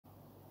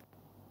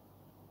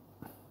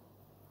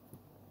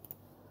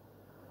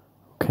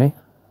Okay.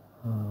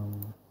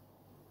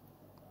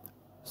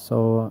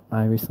 So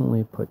I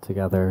recently put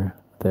together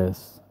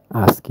this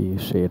Ascii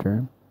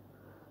shader.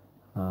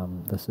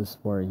 This is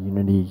for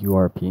Unity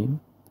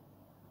URP.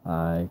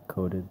 I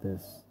coded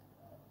this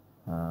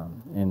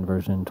in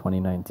version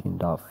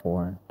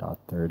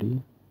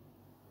 2019.4.30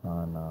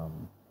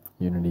 on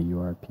Unity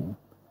URP.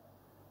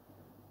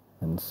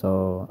 And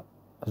so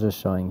I was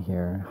just showing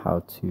here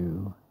how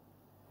to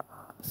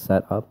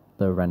set up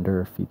the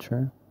render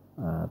feature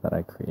that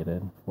I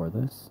created for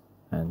this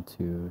and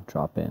to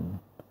drop in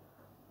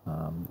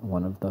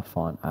one of the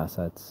font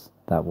assets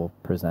that will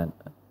present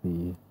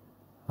the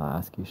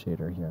Ascii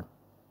shader here.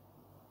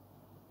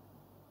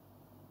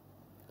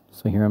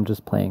 So here I'm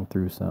just playing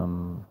through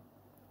some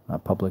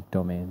public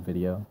domain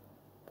video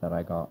that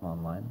I got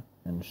online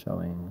and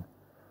showing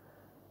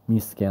me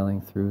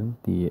scaling through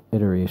the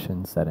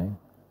iteration setting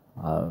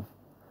of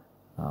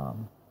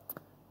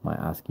my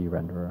Ascii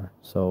renderer.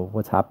 So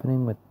what's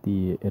happening with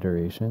the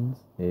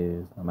iterations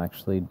is I'm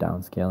actually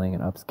downscaling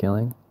and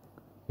upscaling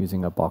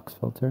using a box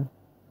filter.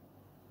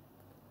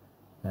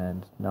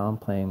 And now I'm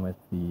playing with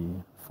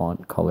the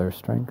font color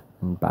strength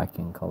and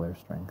backing color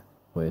strength,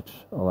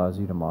 which allows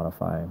you to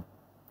modify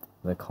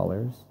the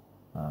colors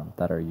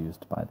that are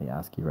used by the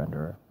Ascii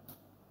renderer.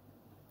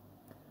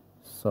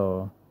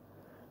 So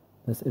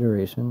this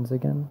iterations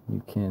again,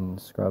 you can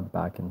scrub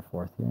back and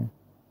forth here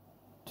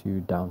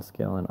to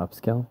downscale and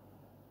upscale.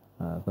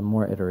 The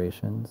more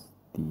iterations,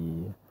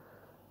 the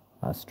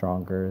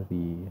stronger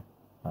the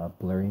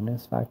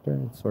blurriness factor.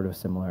 It's sort of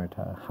similar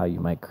to how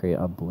you might create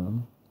a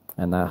bloom,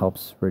 and that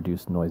helps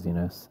reduce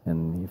noisiness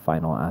in the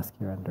final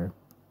Ascii render.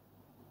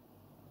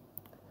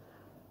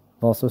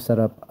 I've also set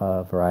up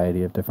a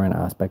variety of different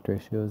aspect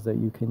ratios that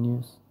you can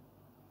use.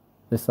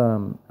 This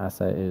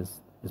asset is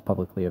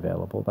publicly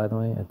available, by the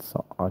way. It's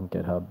on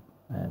GitHub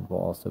and will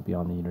also be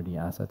on the Unity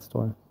Asset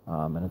Store,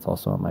 and it's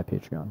also on my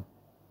Patreon.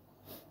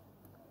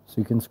 So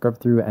you can scrub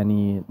through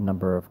any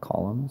number of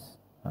columns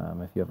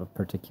if you have a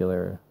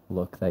particular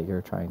look that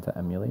you're trying to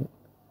emulate.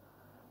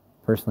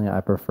 Personally,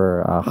 I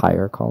prefer a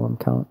higher column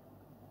count.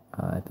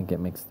 I think it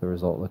makes the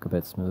result look a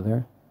bit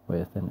smoother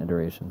with an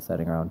iteration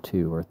setting around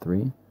 2 or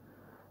 3.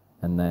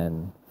 And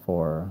then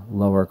for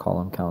lower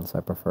column counts, I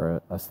prefer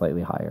a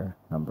slightly higher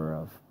number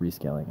of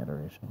rescaling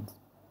iterations.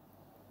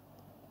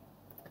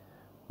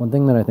 One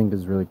thing that I think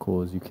is really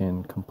cool is you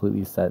can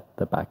completely set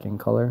the backing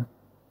color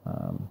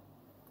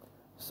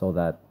so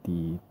that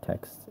the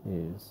text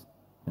is,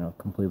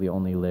 completely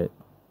only lit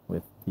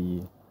with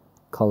the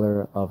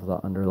color of the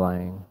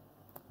underlying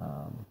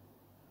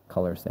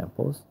color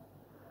samples.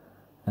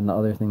 And the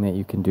other thing that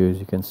you can do is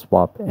you can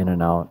swap in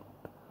and out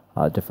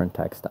different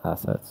text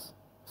assets.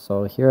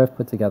 So here I've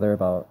put together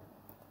about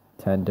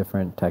 10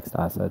 different text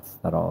assets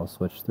that I'll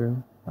switch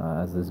through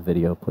as this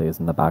video plays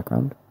in the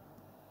background.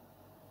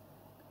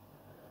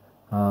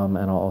 And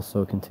I'll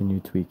also continue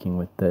tweaking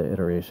with the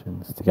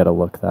iterations to get a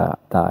look that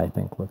I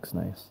think looks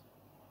nice.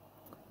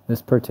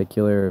 This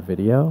particular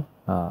video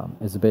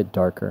is a bit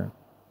darker,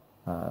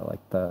 like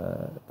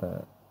the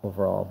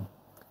overall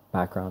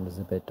background is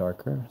a bit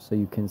darker, so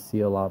you can see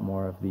a lot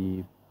more of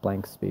the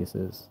blank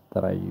spaces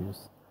that I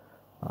use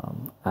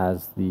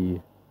as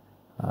the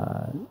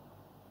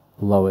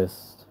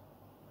lowest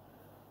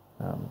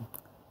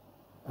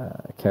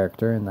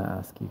character in the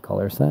Ascii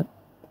color set,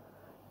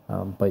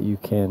 but you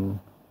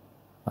can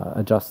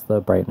adjust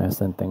the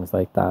brightness and things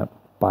like that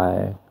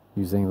by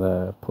using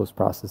the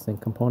post-processing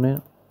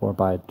component or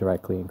by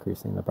directly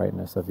increasing the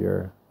brightness of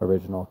your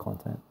original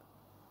content.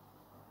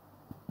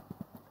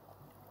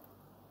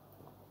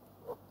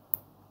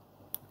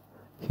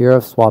 Here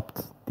I've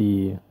swapped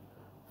the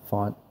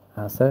font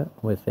asset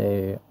with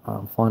a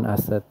font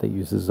asset that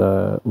uses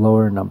a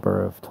lower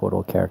number of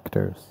total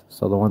characters.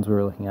 So the ones we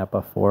were looking at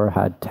before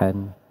had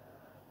 10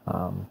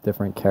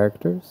 different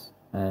characters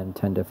and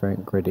 10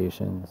 different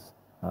gradations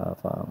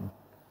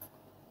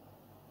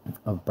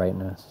of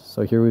brightness.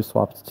 So here we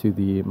swapped to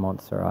the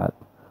Montserrat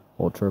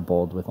Ultra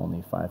Bold with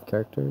only 5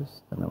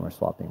 characters, and then we're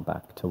swapping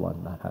back to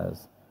one that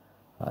has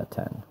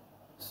 10.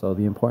 So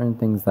the important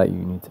things that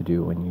you need to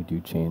do when you do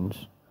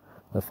change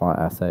the font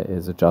asset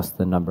is adjust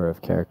the number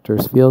of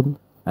characters field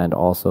and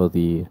also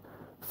the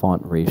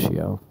font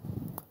ratio,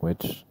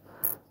 which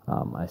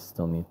I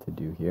still need to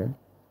do here.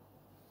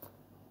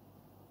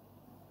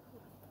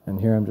 And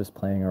here I'm just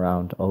playing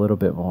around a little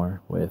bit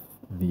more with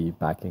the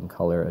backing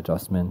color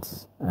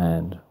adjustments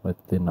and with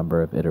the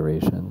number of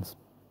iterations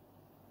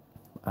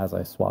as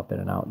I swap in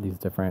and out these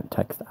different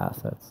text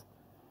assets.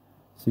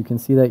 So you can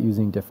see that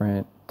using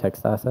different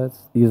text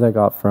assets, these I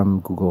got from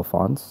Google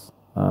Fonts.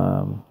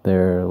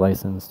 They're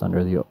licensed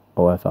under the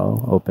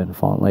OFL, Open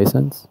Font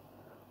License,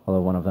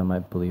 although one of them I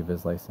believe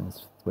is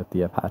licensed with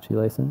the Apache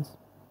license.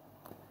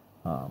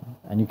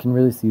 And you can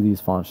really see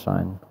these fonts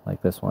shine,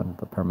 like this one,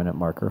 the permanent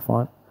marker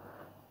font,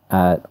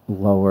 at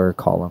lower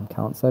column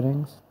count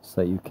settings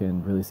so that you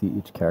can really see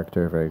each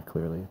character very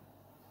clearly.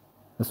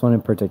 This one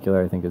in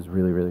particular I think is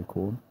really, really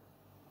cool.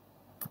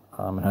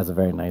 It has a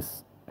very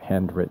nice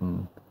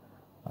handwritten,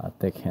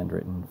 thick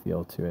handwritten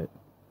feel to it.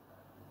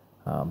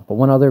 But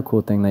one other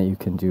cool thing that you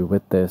can do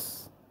with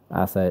this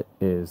asset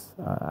is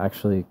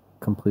actually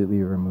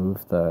completely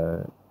remove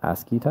the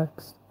ASCII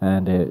text,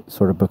 and it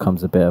sort of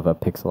becomes a bit of a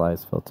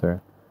pixelized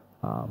filter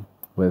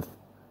with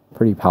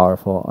pretty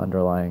powerful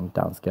underlying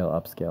downscale,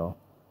 upscale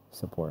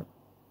support.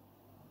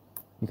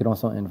 You can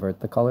also invert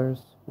the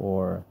colors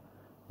or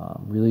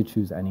really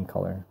choose any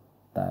color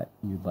that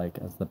you'd like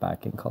as the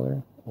backing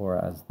color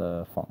or as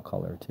the font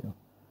color too.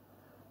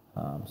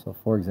 So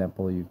for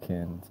example, you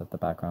can set the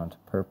background to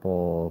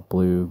purple,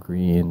 blue,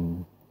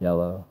 green,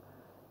 yellow.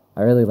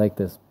 I really like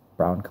this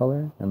brown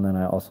color, and then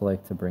I also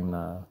like to bring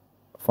the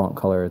font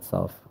color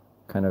itself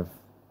kind of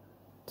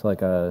to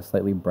like a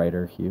slightly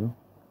brighter hue,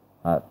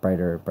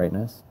 brighter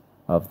brightness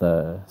of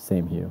the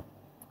same hue,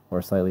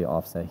 or slightly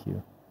offset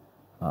hue.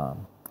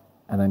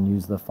 And then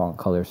use the font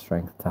color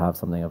strength to have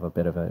something of a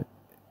bit of a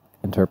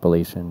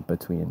interpolation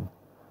between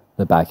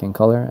the backing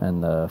color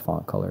and the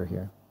font color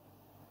here.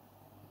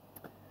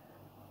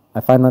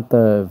 I find that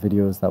the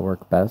videos that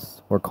work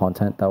best, or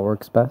content that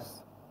works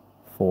best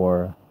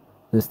for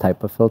this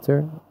type of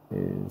filter,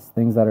 is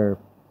things that are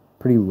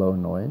pretty low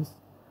noise,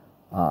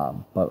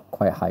 but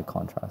quite high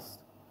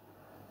contrast.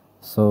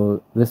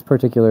 So this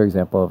particular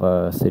example of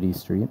a city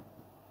street,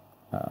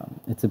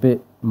 it's a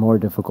bit more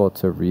difficult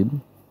to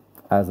read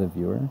as a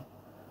viewer,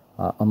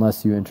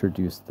 unless you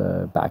introduce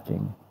the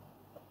backing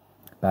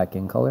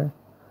color.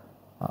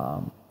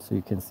 So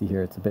you can see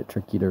here it's a bit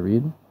tricky to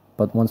read,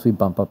 but once we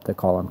bump up the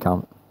column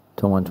count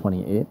to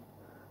 128,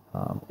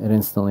 it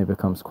instantly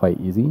becomes quite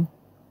easy,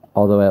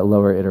 although at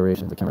lower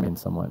iterations it can remain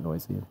somewhat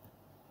noisy.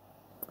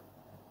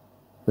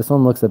 This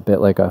one looks a bit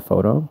like a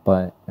photo,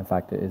 but in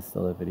fact it is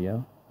still a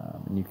video.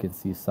 And you can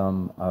see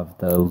some of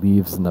the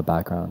leaves in the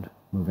background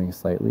moving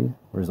slightly,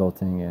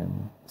 resulting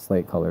in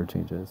slight color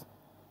changes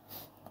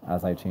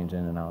as I change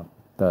in and out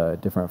the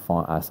different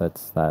font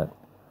assets that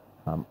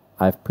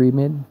I've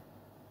pre-made.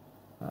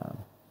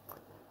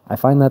 I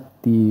find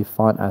that the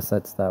font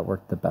assets that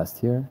work the best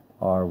here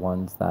are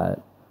ones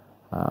that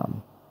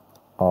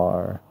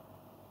are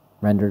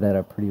rendered at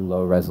a pretty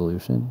low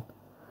resolution.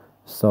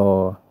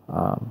 So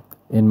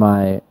in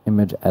my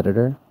image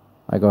editor,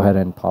 I go ahead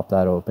and pop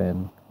that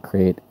open,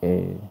 create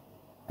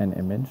an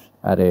image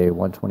at a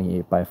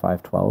 128 by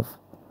 512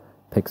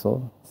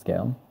 pixel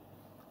scale,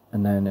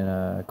 and then in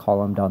a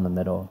column down the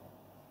middle,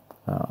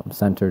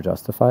 center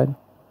justified,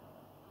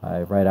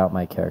 I write out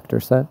my character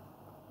set.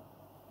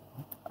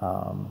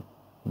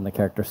 And the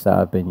character set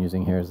I've been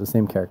using here is the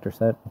same character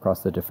set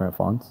across the different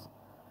fonts.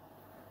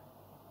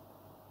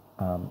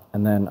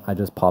 And then I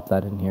just pop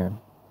that in here.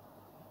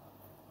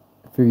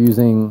 If you're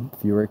using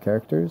fewer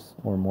characters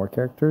or more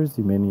characters,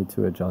 you may need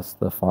to adjust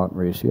the font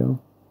ratio.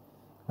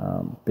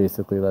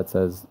 Basically, that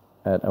says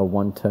at a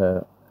 1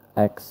 to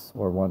X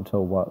or 1 to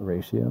what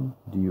ratio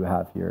do you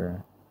have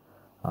your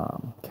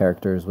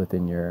characters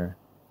within your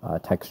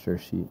texture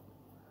sheet.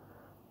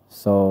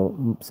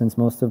 So since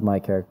most of my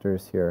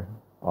characters here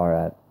are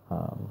at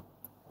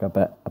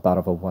about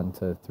of a 1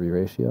 to 3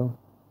 ratio,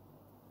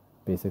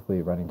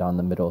 basically running down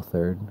the middle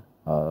third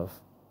of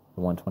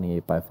the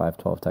 128 by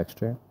 512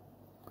 texture,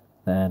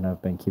 then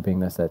I've been keeping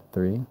this at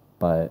 3,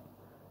 but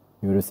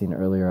you would have seen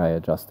earlier I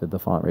adjusted the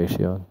font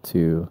ratio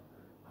to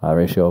a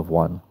ratio of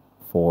 1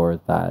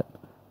 for that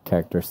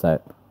character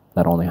set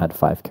that only had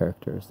 5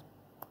 characters.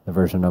 The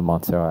version of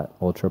Montserrat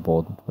Ultra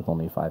Bold with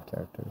only 5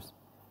 characters.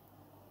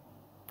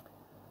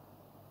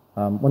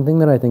 One thing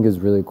that I think is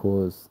really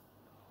cool is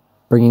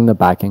bringing the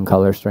backing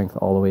color strength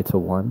all the way to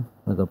 1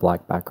 with a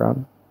black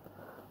background.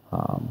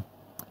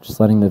 Just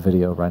letting the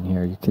video run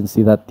here, you can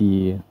see that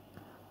the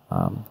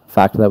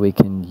fact that we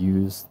can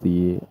use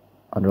the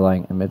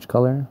underlying image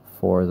color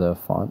for the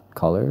font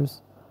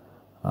colors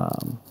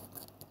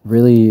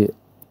really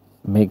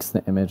makes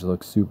the image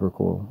look super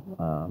cool,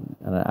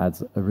 and it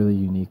adds a really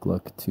unique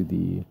look to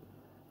the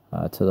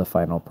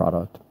final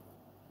product.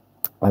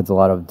 Adds a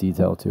lot of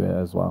detail to it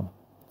as well.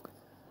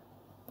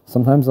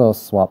 Sometimes I'll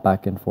swap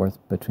back and forth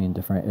between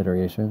different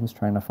iterations,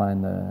 trying to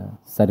find the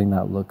setting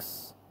that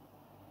looks,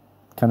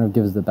 kind of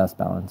gives the best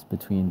balance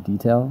between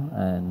detail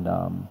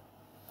and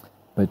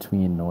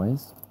between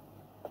noise.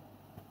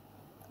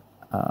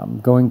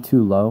 Going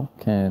too low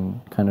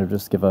can kind of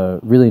just give a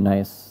really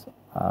nice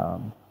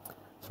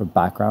sort of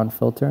background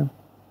filter.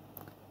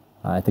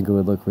 I think it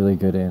would look really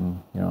good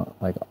in,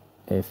 like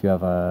if you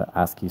have a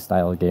Ascii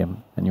style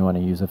game and you want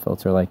to use a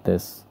filter like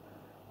this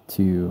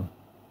to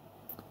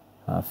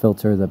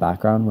filter the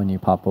background when you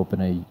pop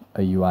open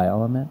a UI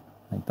element.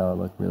 I think that would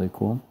look really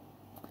cool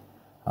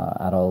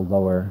at a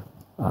lower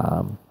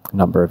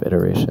number of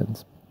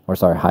iterations, or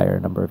sorry, higher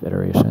number of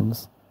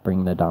iterations,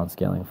 bringing the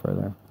downscaling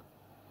further.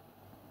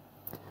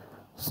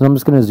 So I'm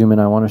just going to zoom in.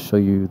 I want to show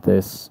you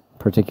this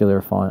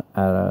particular font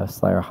at a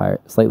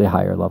slightly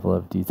higher level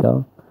of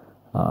detail,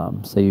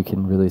 so you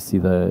can really see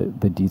the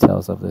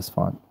details of this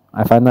font.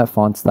 I find that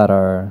fonts that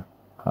are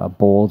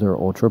bold or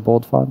ultra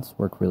bold fonts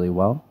work really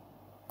well.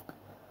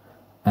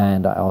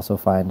 And I also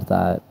find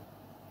that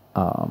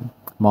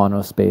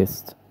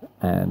monospaced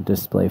and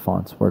display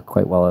fonts work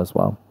quite well as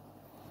well.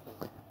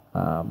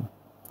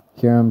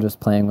 Here I'm just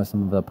playing with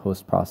some of the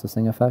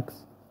post-processing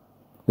effects.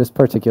 This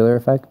particular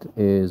effect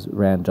is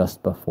ran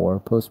just before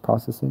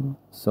post-processing,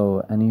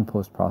 so any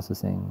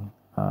post-processing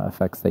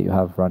effects that you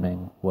have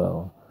running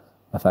will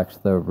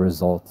affect the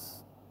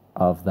results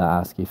of the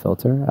Ascii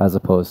filter as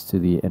opposed to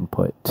the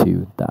input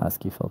to the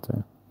Ascii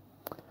filter.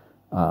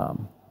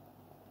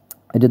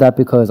 I did that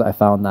because I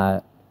found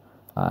that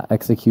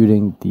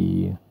executing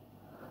the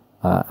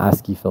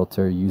Ascii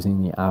filter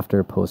using the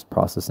after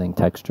post-processing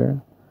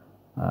texture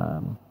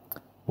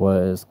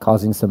was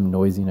causing some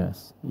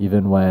noisiness,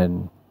 even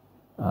when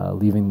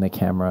leaving the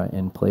camera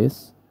in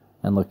place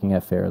and looking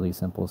at fairly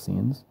simple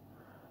scenes.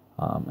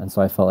 And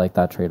so I felt like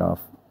that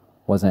trade-off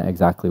wasn't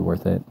exactly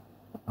worth it.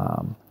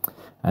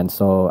 And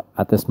so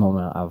at this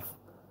moment, I've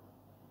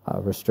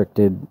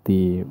restricted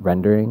the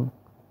rendering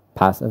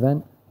pass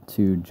event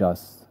to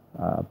just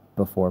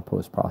before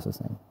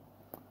post-processing.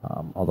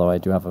 Although I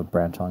do have a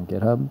branch on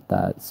GitHub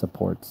that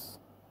supports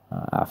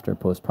after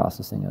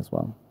post-processing as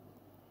well.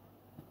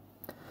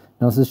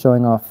 Now this is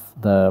showing off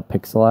the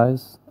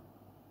pixelized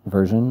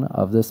version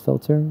of this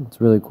filter. It's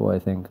really cool, I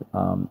think,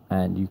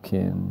 and you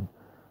can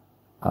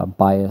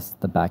bias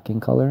the backing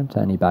color to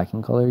any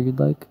backing color you'd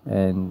like,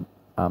 and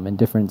in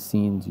different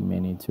scenes you may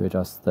need to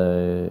adjust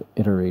the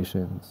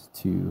iterations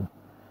to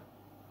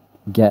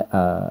get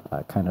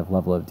a kind of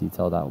level of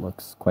detail that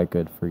looks quite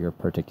good for your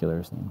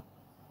particular scene.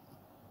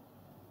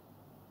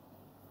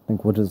 I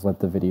think we'll just let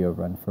the video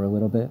run for a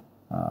little bit.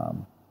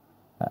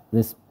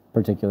 This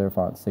particular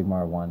font,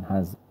 Sigmar 1,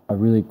 has a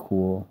really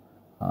cool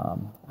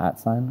 @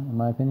 sign, in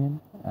my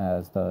opinion,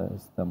 as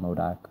does the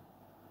Modak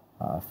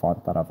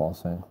font that I've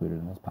also included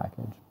in this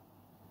package.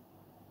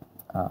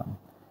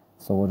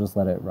 So we'll just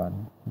let it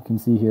run. You can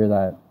see here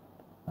that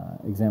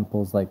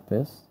examples like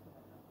this,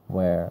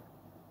 where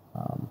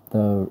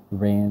the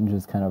range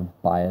is kind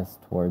of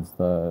biased towards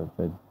the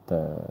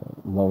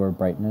lower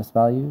brightness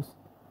values,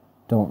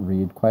 don't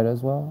read quite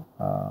as well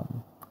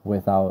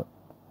without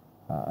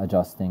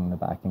adjusting the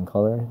backing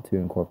color to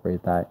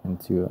incorporate that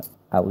into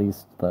at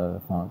least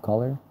the font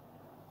color,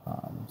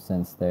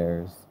 since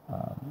there's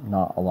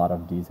not a lot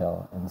of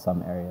detail in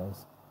some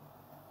areas.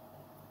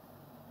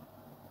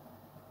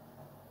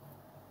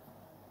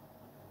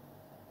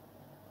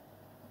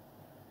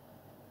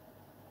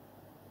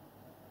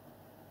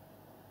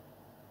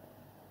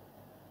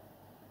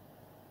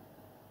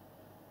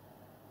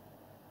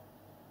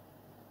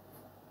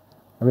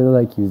 I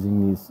really like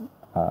using these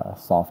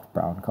soft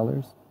brown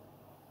colors.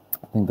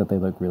 I think that they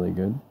look really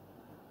good.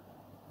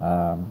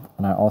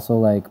 And I also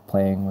like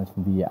playing with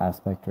the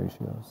aspect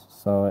ratios.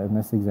 So in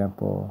this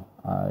example,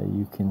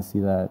 you can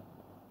see that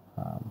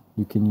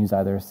you can use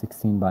either a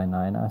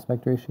 16:9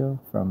 aspect ratio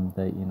from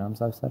the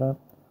enums I've set up,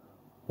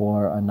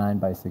 or a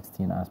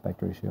 9:16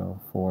 aspect ratio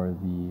for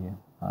the,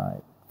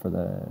 I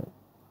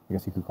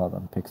guess you could call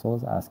them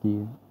pixels,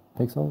 Ascii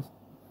pixels.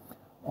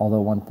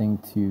 Although one thing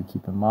to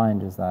keep in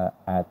mind is that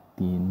at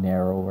the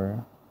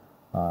narrower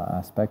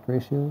aspect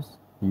ratios,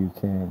 you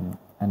can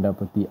end up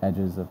with the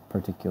edges of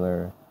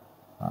particular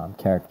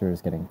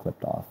characters getting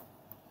clipped off.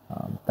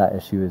 That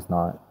issue is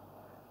not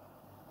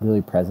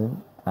really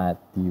present at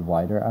the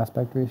wider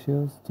aspect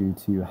ratios due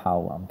to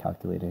how I'm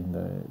calculating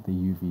the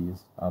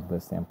UVs of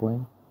the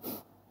sampling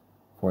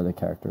for the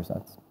character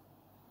sets.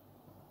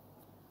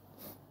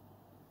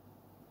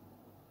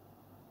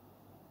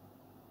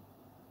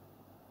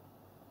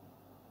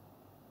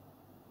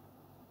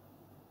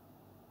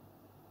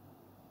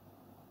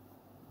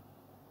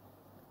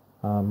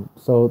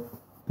 So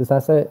this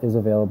asset is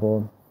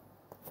available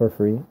for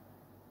free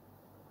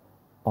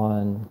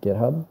on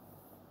GitHub.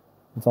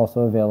 It's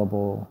also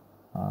available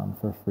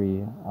for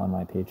free on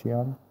my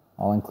Patreon.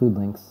 I'll include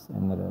links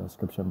in the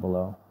description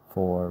below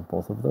for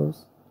both of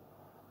those,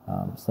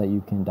 so that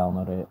you can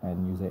download it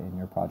and use it in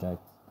your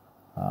project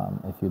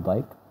if you'd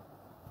like.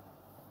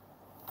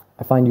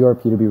 I find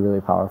URP to be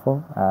really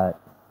powerful at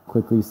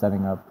quickly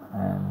setting up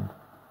and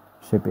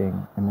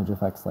shipping image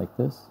effects like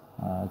this.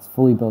 It's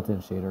fully built in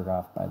shader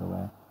graph, by the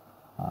way.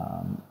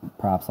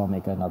 Perhaps I'll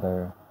make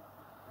another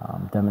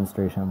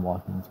demonstration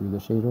walking through the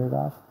shader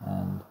graph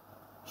and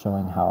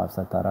showing how I've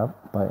set that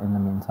up. But in the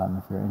meantime,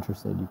 if you're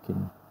interested, you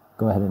can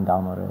go ahead and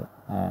download it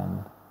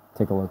and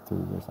take a look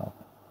through it yourself.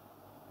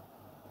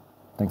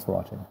 Thanks for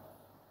watching.